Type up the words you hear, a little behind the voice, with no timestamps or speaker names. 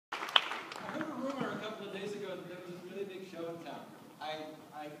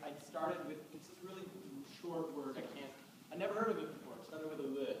I started with, it's a really short word, I never heard of it before. It started with a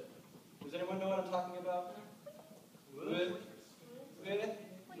L. Does anyone know what I'm talking about? L? Wicked?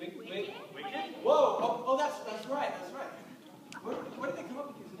 Whoa! Oh, that's right. Where did they come up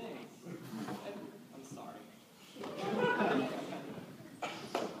with these names? I'm sorry.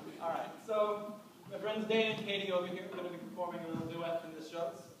 All right, so my friends Dana and Katie over here are going to be performing a little duet in the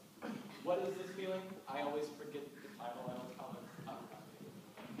shows. What is this feeling? I always forget the title. I don't call it.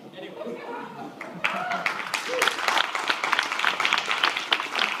 Anyway.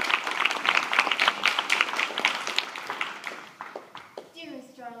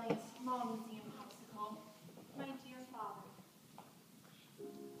 Dearest darlings, Moms,